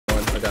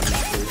got him in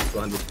the tree. He's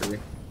behind the tree.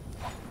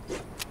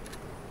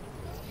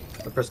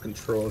 I press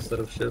control instead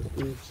of shift.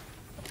 Oops.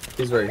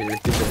 He's right here.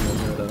 He's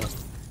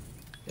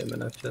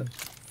aiming at you.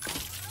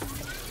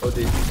 Oh,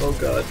 D. Oh,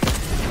 God.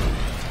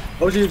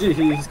 Oh, GG.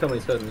 He's coming.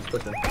 He's cutting. He's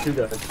pushing. Two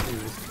guys.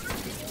 Jesus.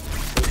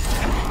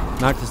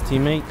 Knocked his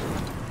teammate?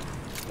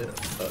 Yeah.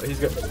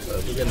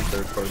 We're getting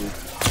third party.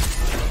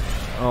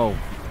 Oh.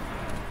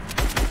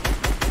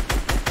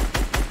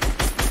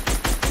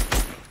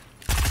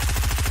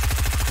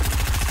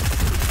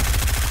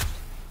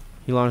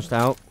 He launched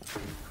out?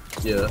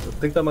 Yeah, I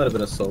think that might have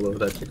been a solo.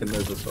 That chicken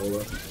there's a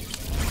solo.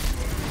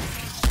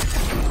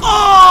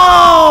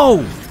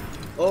 Oh!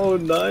 Oh,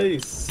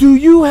 nice. Do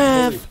you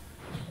have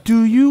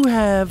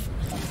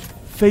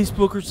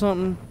Facebook or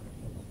something?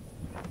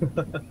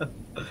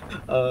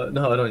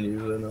 No, I don't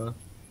use it, no.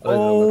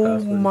 Oh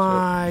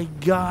my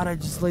god, I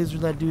just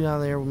lasered that dude out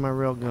of there with my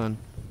railgun.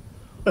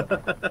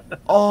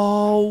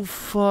 Oh,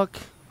 fuck.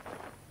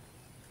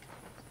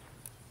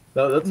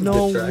 That's a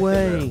no good track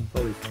way.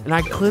 Holy and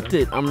I clipped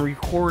it. I'm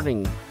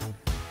recording.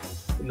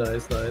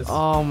 Nice, nice.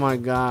 Oh my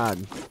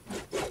god.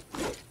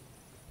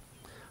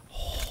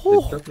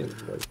 Oh.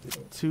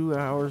 2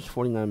 hours,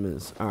 49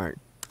 minutes. Alright.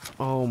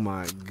 Oh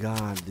my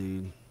god,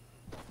 dude.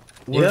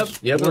 You have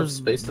enough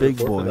space to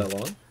record for that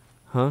long?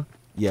 Huh?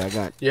 Yeah, I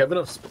got. You have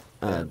enough space.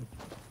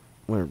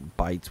 What are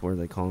bytes? What do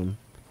they call them?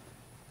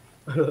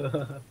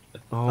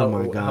 Oh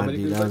my god,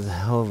 dude, that was a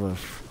hell of a.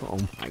 Oh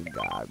my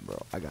god,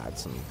 bro, I got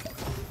some.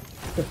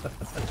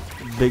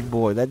 Big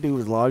boy, that dude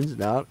was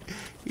launching out.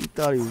 He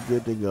thought he was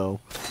good to go.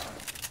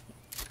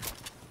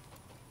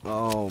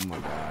 Oh my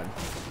god.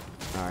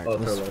 All right,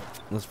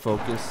 let's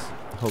focus.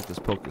 Hocus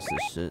pocus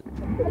this shit.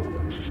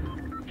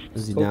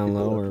 Is he down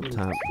low or up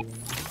top?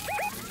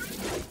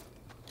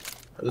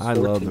 I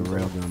love the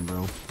railgun,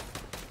 bro.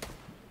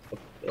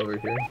 Over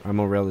here. I'm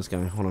gonna rail this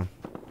guy. Hold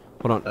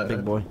on,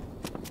 big boy.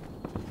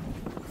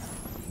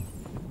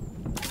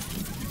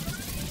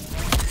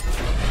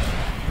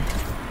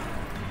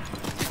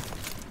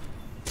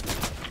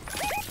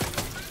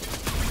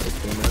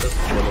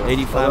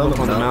 $85 up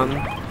on the mountain.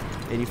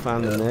 85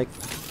 on the neck.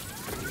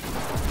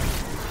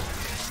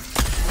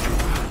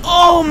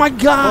 Oh my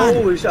god!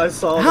 Holy shit, I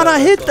saw How'd I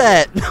hit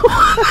that?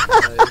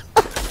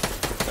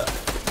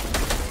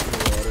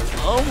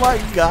 Oh my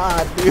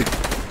god, dude.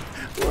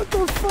 What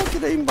the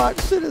fucking aimbot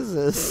shit is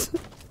this?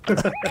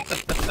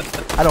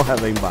 I don't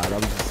have aimbot,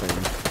 I'm just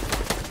saying.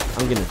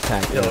 I'm getting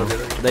attacked now.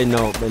 They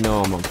know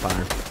I'm on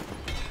fire.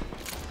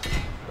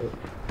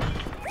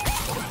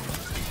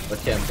 I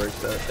can't break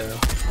that down.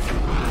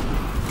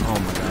 Oh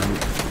my god.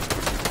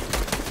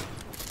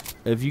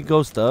 If you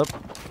ghost up.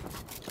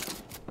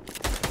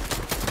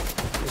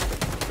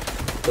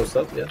 Ghost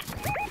up, yeah.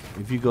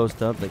 If you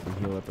ghost up, they can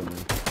heal up in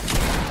there.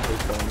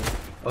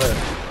 Oh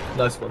yeah,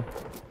 nice one.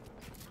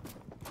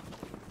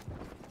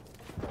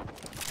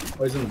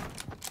 Oh, he's in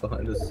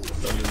behind us.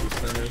 Under the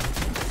center.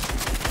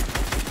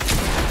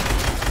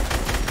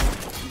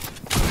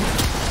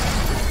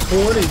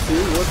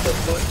 What the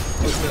fuck?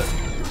 What's that?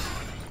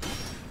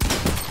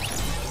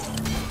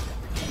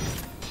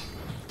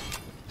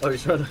 Oh,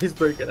 he's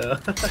breaking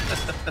out.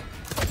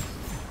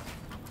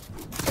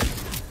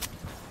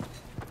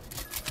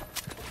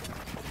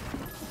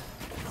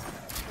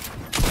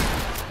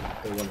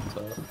 One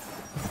top.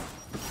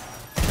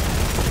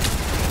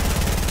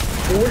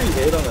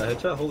 48 on that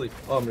headshot? Holy.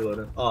 Oh, I'm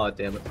reloading. Oh,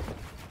 damn it.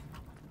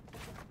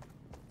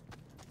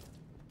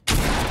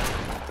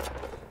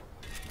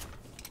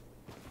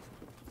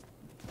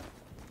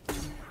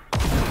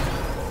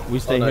 We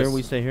stay here,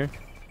 we stay here.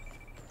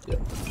 Yep.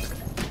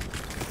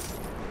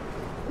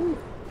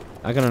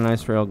 I got a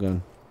nice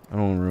railgun. I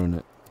don't want to ruin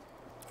it.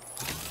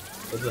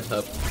 What does it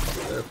have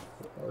there?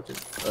 Oh, dude.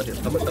 Oh, here.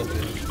 How much health do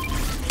you have?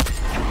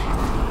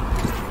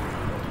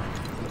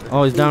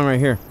 Oh, he's down right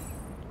here.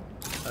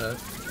 I'm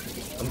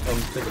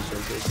taking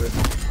shots real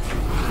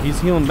quick. He's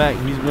healing back.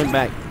 He's went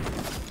back.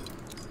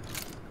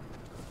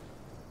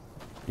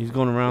 He's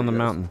going around the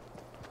mountain.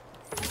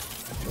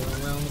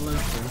 Going around the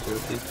mountain,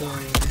 just keep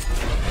going.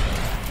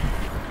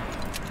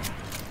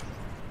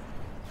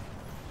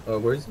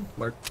 Where is he?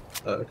 Mark.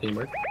 Can you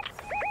mark?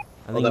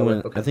 I think he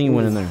went. Okay. I think he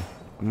went in there.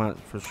 I'm not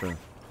for sure.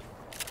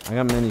 I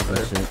got minis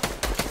and shit.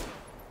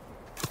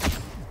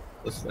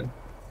 This thing.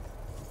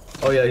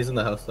 Oh yeah, he's in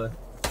the house there.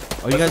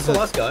 Oh, you guys the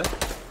last guy?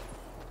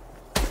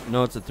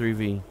 No, it's a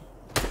 3v3.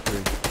 Oh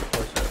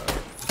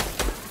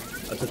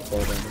shit. I took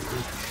 12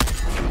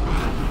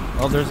 damage.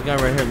 Oh, there's a guy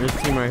right here. There's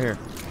a team right here.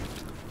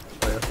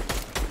 Oh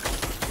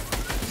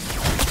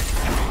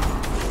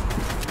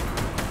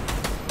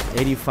yeah.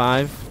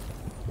 85.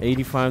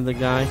 85 the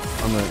guy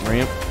on the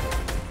ramp.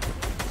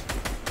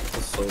 It's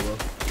a solo, I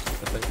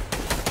think.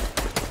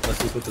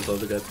 Unless he's with this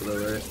other guy to the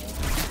right.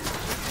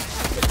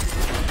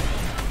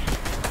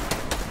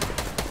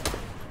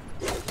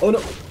 Oh no!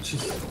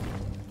 Jeez.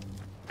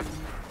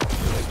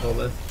 Hold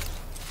on.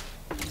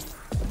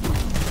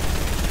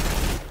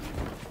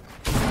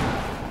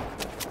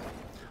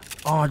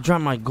 Oh, I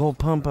dropped my gold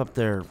pump up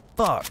there.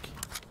 Fuck.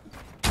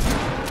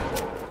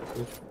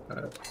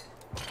 Right.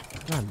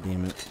 God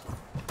damn it.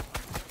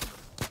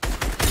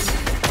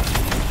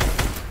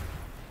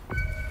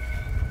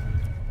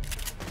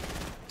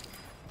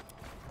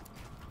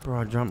 Bro,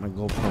 I dropped my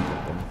gold pump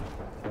up there.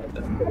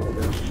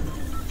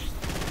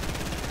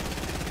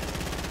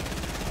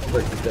 I'll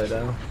break this guy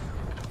down.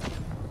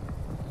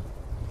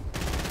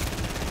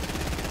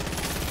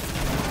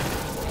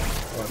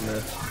 Oh, I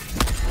missed.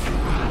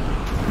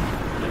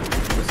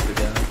 Missed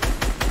again.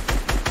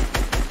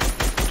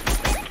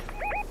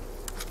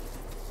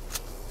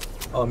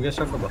 Oh, I'm getting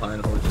shot from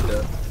behind. Holy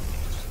shit.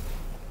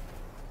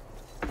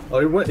 Oh,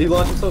 he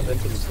launched himself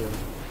into the sword.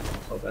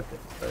 Oh, back there.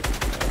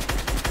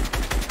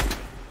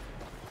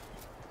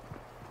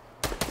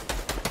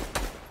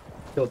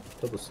 Killed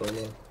the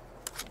solo.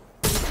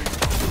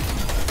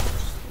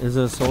 Is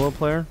it a solo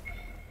player?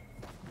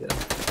 Yeah.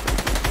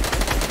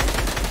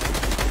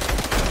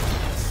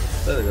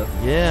 There we go.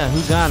 Yeah,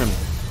 who got him?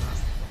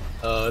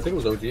 I think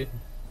it was OG.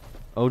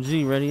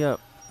 OG, ready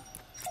up.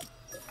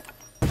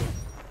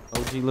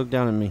 OG, look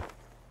down at me.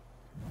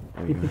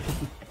 There you go.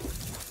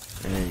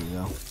 There you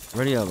go.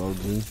 Ready up,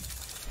 OG.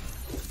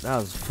 That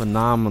was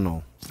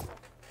phenomenal.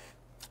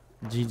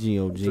 GG,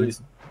 OG.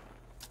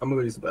 I'm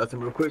gonna go use the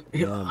bathroom real quick.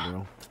 Yeah,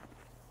 bro.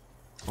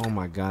 Oh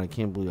my god, I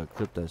can't believe I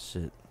clipped that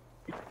shit.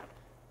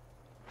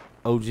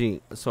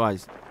 OG, so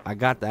I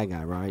got that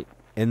guy, right?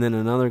 And then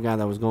another guy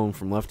that was going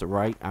from left to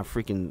right, I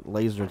freaking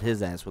lasered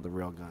his ass with a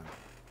real gun.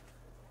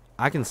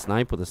 I can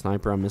snipe with a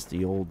sniper. I miss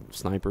the old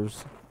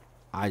snipers.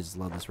 I just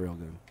love this rail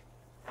gun.